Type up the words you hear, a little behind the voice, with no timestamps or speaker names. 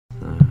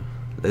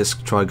Let's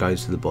try going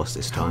to the boss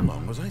this time. How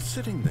long was I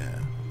sitting there?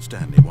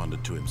 Stanley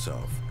wondered to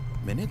himself.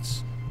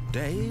 Minutes?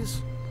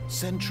 Days?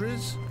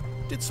 Centuries?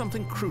 Did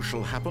something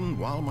crucial happen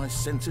while my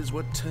senses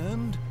were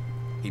turned?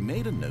 He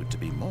made a note to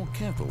be more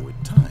careful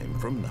with time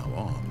from now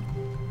on.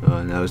 Oh,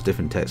 and that was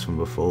different text from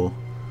before.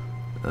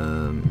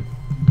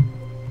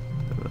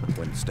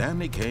 When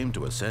Stanley came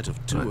to a set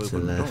of two Right to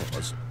open left.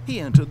 doors, he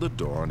entered the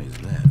door on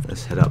his left.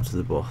 Let's head up to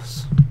the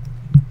boss.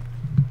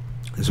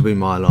 This will be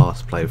my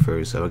last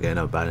playthrough, so again,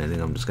 I'm abandoning.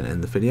 I'm just going to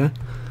end the video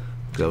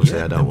because obviously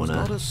Yet I don't there was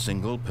want not to a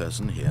single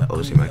person here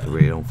obviously make a either.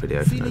 really long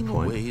video. For Feeling no a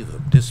point. wave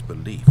of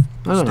disbelief, I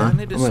don't know. Stanley I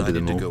might do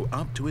them decided to all. go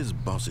up to his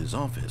boss's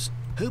office,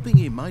 hoping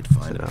he might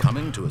find Sit up.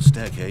 coming to a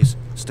staircase.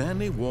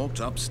 Stanley walked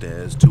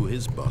upstairs to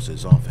his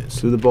boss's office.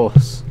 To the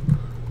boss.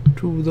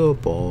 To the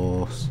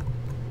boss.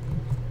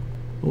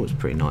 Oh, it's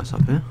pretty nice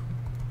up here.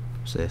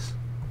 What's this?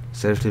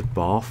 Sedative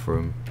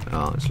bathroom.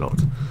 Oh, it's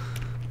locked.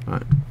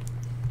 Right.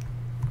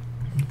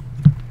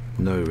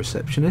 No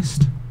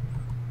receptionist.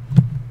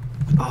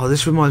 Oh,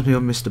 this reminds me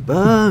of Mr.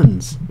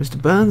 Burns.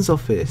 Mr. Burns'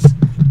 office.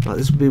 Like,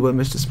 this would be where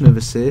Mr.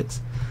 Smithers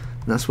sits.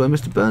 And that's where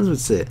Mr. Burns would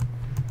sit.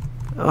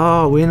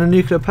 Oh, we're in a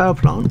nuclear power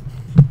plant.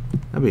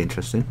 That'd be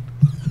interesting.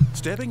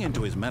 Stepping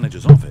into his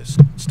manager's office,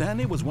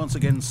 Stanley was once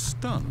again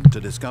stunned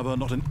to discover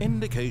not an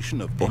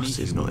indication of Boss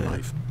any is not human here.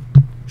 life.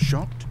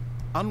 Shocked,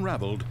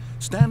 unraveled,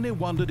 Stanley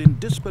wondered in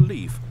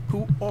disbelief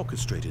who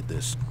orchestrated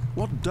this.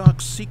 What dark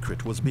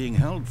secret was being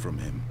held from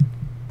him?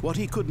 What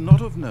he could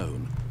not have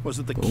known was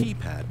that the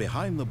keypad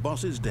behind the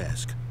boss's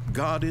desk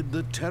guarded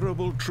the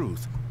terrible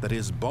truth that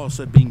his boss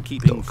had been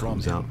keeping Dot from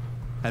comes him. up.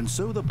 And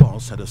so the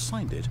boss had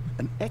assigned it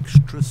an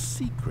extra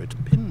secret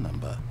PIN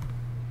number,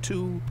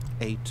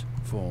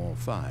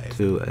 2845. But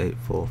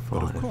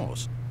 2845. of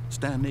course,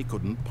 Stanley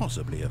couldn't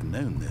possibly have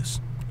known this.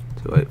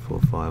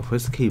 2845.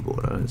 Where's the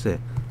keyboard? I don't see it.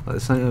 Like,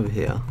 there's something over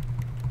here.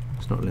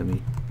 It's not letting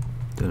me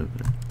do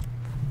anything.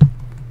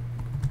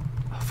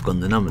 I've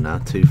forgotten the number now.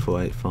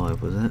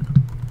 2485 was it?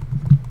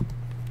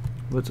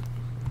 What's it?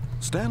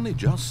 Stanley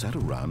just sat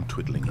around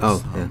twiddling his Oh,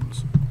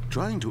 thumbs.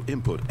 Trying to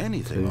input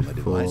anything on the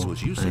 2, 4, device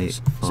was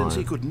useless, 8, since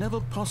he 5. could never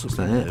possibly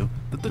that it? know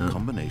that the No.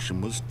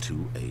 combination was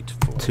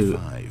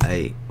 2845.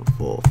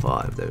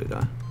 2845. There we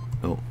go.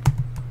 Oh,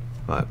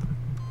 5.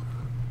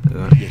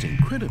 There we go. Yet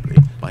incredibly,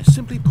 by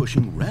simply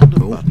pushing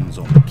random Oh. buttons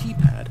on the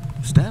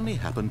keypad, Stanley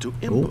happened to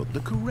input the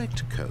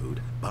correct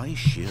code by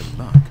sheer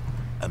luck.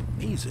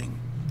 Amazing.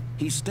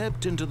 He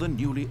stepped into the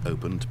newly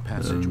opened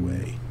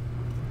passageway.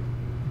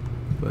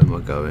 Where am I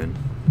going?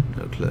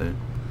 No clue.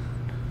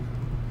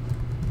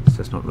 This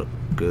does not look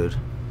good.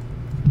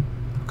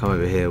 Come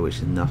over here, which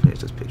is nothing. It's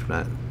just pitch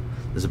black.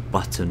 There's a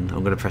button.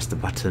 I'm going to press the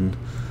button.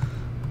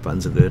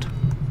 Buttons are good.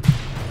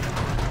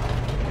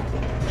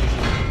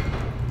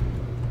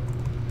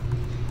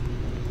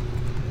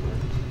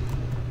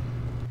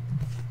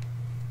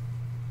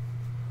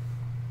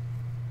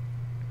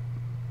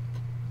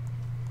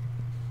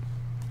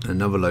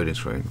 Another loading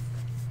screen.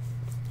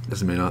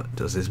 Does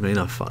this mean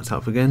I fucked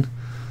up again?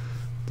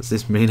 Does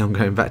this mean I'm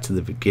going back to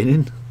the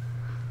beginning?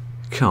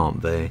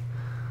 Can't be.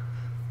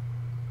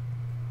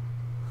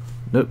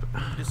 Nope.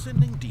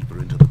 Descending deeper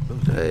into the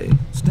building, Hey.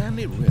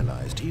 Stanley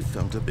realized he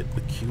felt a bit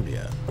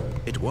peculiar.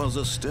 It was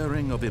a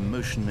stirring of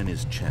emotion in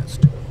his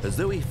chest, as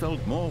though he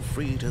felt more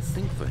free to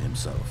think for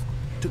himself,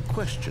 to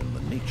question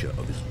the nature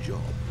of his job.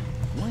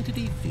 Why did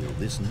he feel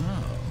this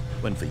now,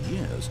 when for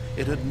years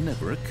it had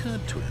never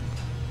occurred to him?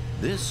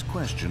 This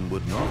question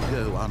would not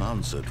go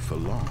unanswered for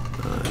long.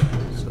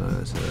 Right, so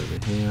it's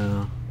over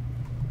here.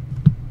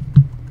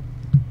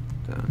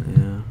 Down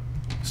here.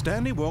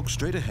 Stanley walked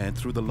straight ahead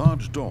through the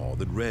large door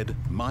that read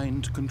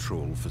Mind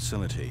Control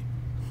Facility.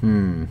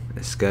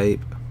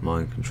 Escape,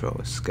 mind control.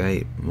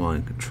 Escape,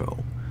 mind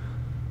control.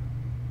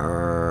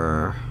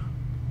 I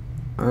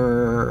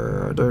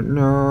don't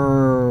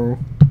know.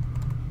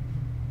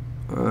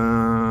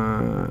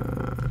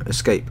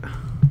 Escape.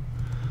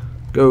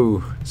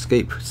 Go.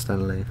 Escape,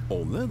 Stanley.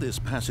 Although this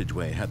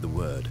passageway had the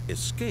word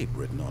escape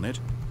written on it,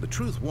 the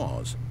truth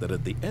was that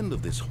at the end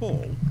of this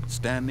hall,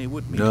 Stanley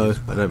would meet No, his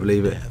I don't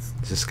believe it. death.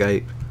 It's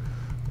escape.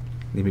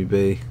 Leave me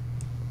be.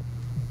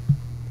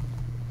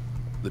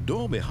 The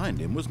door behind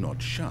him was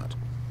not shut.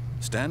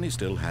 Stanley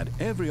still had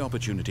every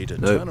opportunity to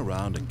Nope, turn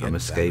around and get I'm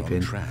back escaping.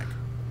 on track.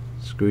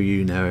 Screw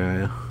you,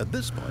 narrator. At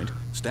this point,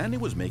 Stanley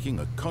was making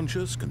a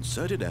conscious,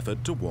 concerted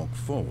effort to walk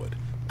forward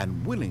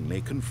and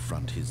willingly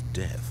confront his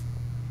death.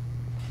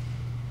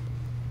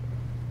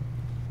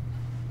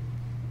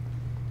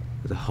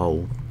 There's a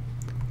hole.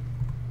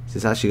 Is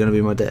this actually going to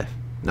be my death?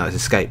 No, it's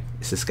escape.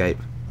 It's escape.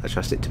 I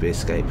trust it to be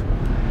escape.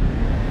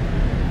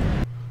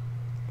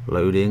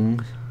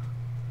 Loading.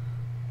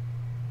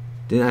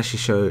 Didn't actually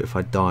show if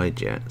I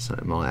died yet, so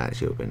it might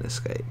actually have been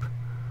escape.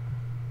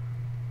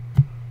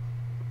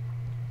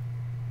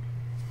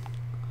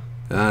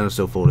 And I'm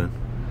still falling.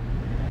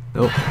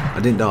 Oh, I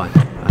didn't die.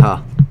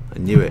 Aha, I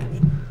knew it.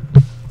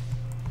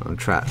 I'm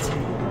trapped.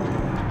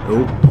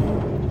 Oh,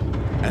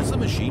 As the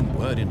machine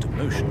whirred into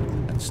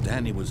motion and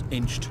Stanley was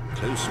inched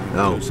closer and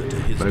closer to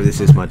his maybe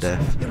this is my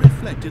death. He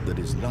reflected that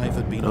his life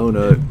had been of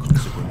no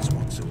consequence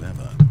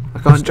whatsoever. I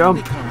can't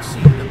jump. Stanley can't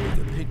see the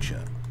bigger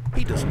picture.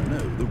 He doesn't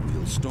know the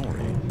real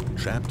story.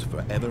 Trapped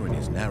forever in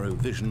his narrow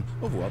vision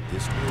of what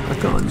this I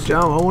can't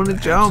jump. I want to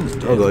jump.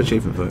 Oh, I got an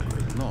achievement for it.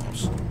 great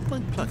loss,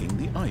 like plugging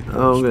the eyeballs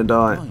Oh, I'm gonna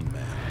die. of a blind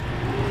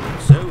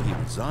man. So he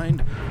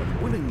resigned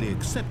and willingly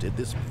accepted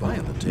this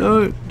violent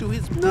end to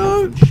his brief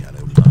and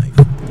shallow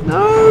life.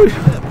 No!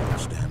 Farewell,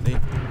 Stanley.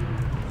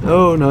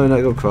 Oh no,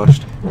 that got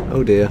crushed.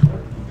 Oh dear.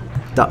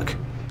 Duck.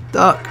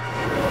 Duck!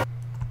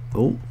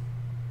 Oh.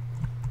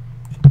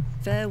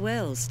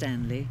 Farewell,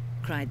 Stanley,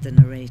 cried the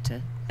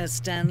narrator, as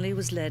Stanley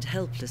was led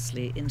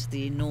helplessly into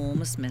the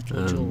enormous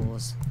metal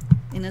jaws.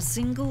 In a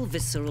single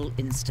visceral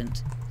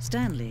instant,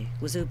 Stanley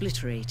was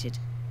obliterated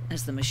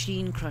as the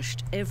machine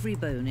crushed every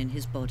bone in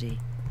his body,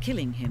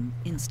 killing him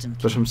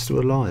instantly. But I'm still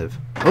alive.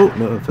 Oh,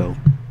 no, I fell.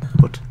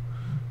 What?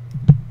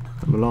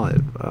 I'm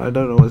alive. I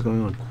don't know what's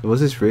going on.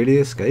 Was this really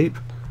escape?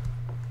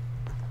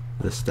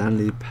 The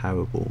Stanley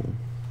Parable.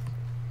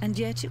 And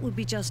yet it would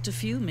be just a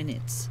few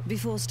minutes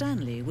before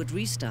Stanley would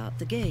restart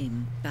the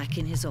game, back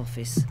in his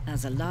office,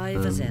 as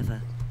alive as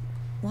ever.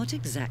 What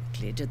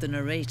exactly did the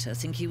narrator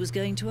think he was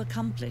going to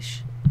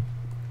accomplish?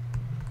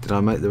 Did I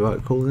make the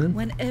right call then?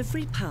 When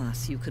every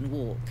path you can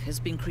walk has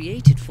been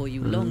created for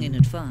you long in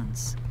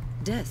advance,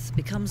 death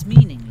becomes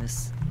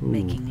meaningless,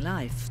 making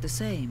life the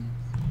same.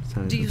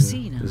 Do you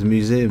see now? There's a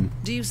museum.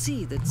 Do you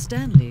see that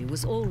Stanley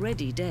was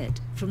already dead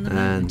from the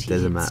moment he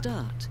there's a hit map.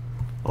 start?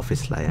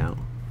 Office layout.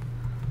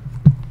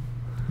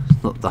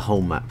 It's not the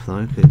whole map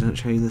though, because it don't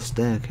show you the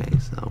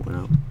staircase that I went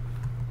up.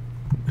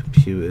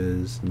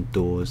 Computers and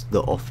doors.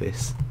 The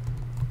office.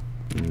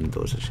 And the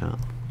doors are shut,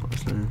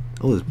 obviously.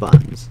 Oh, there's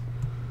buttons.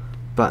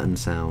 Button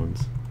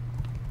sounds.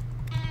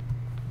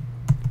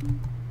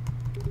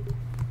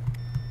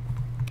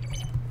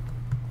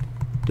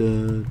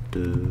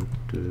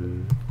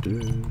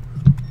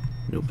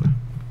 Nope.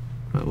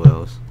 Right, what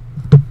else?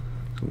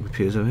 Some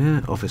computers over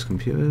here. Office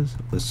computers.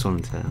 There's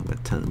solitaire. I'm going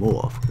to turn them all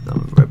off because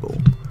I'm a rebel.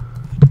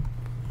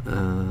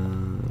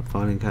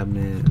 Filing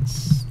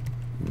cabinets.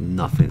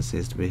 Nothing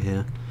seems to be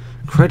here.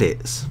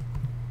 Credits.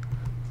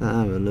 Let's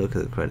have a look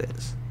at the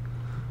credits.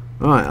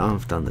 Right,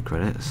 I've done the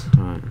credits.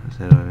 Right, let's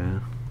head over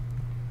here.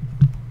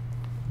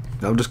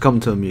 I've just come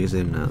to a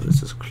museum now.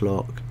 There's this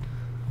clock.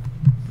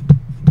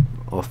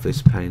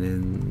 Office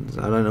paintings.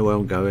 I don't know where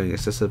I'm going.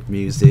 It's just a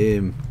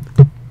museum.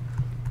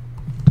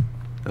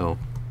 Oh,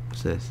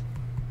 what's this?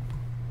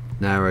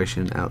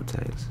 Narration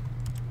outtakes.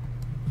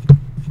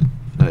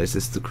 No, is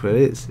this the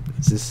credits?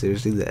 Is this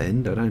seriously the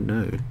end? I don't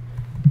know.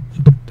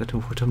 I don't know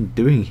what I'm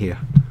doing here.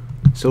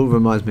 Sort of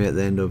reminds me at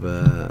the end of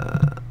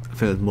I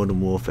think it was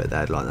Modern Warfare. They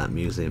had like that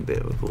museum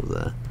bit with all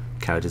the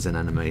characters and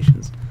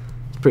animations.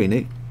 It's pretty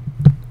neat.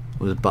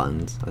 All the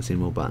buttons. I see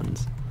more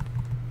buttons.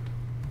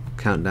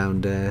 Countdown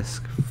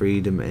desk,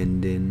 freedom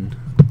ending.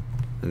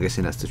 I'm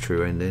guessing that's the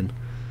true ending.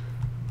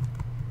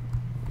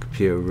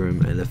 Computer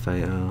room,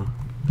 elevator.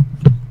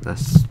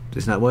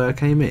 Isn't that where I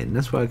came in?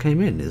 That's where I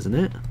came in, isn't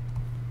it?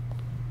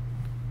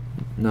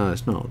 No,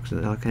 it's not,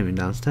 because I came in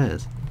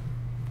downstairs.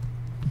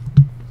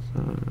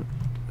 So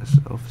that's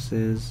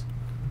offices.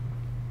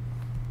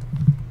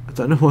 I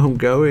don't know where I'm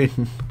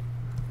going.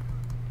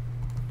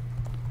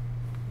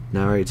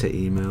 Narrator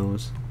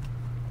emails.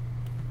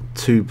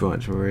 Too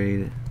bright to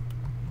read.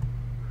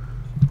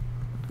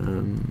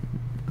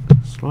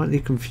 Slightly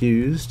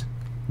confused.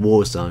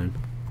 Warzone.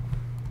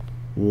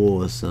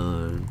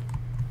 Warzone.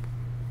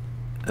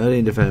 Early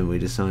in November, we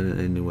decided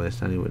ending where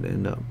Stanley would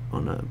end up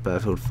on a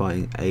battlefield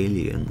fighting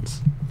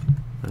aliens.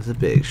 That's a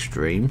bit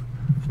extreme.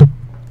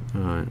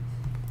 Alright.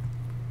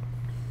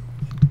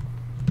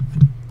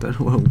 Don't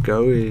know where I'm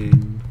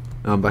going.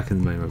 Oh, I'm back in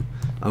the main room.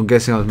 I'm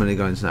guessing I was meant to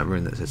go into that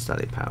room that said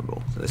Stanley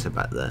Parable. So let's head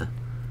back there.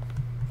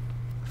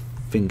 I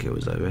think it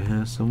was over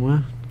here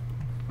somewhere.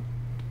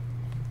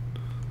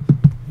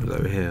 It was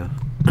over here.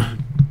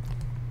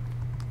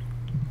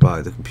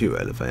 By the computer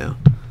elevator.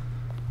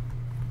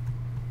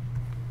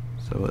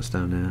 So what's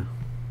down there?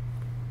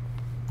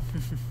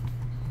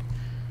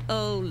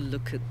 Oh,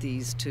 look at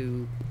these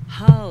two.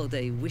 How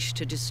they wish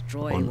to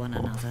destroy one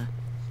another.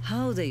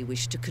 How they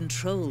wish to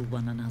control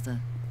one another.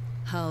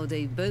 How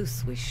they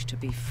both wish to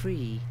be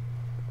free.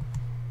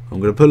 I'm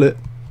gonna pull it.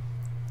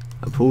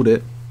 I pulled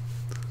it.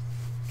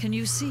 Can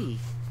you see?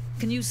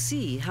 Can you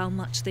see how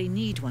much they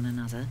need one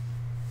another?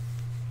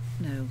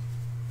 No,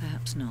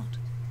 perhaps not.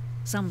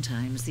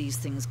 Sometimes these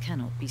things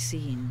cannot be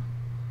seen.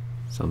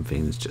 Some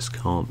things just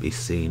can't be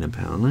seen,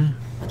 apparently.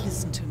 But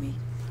listen to me.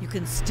 You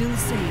can still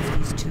save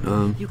these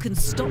two. You can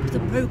stop the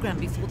program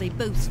before they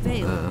both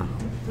fail.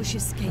 Push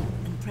escape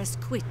and press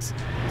quit.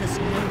 There's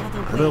no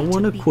other way I don't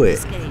want to beat quit.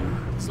 this game.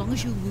 As long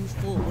as you move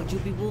forward,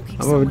 you'll be walking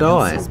I'll someone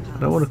die. else's path. I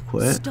don't want to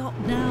quit. Stop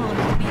now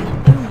and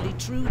it'll be your only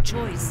true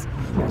choice.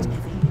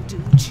 Whatever you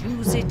do,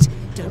 choose it.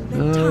 Don't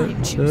let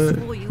time choose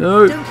for you.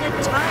 No. Don't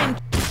let time.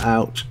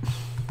 Ouch.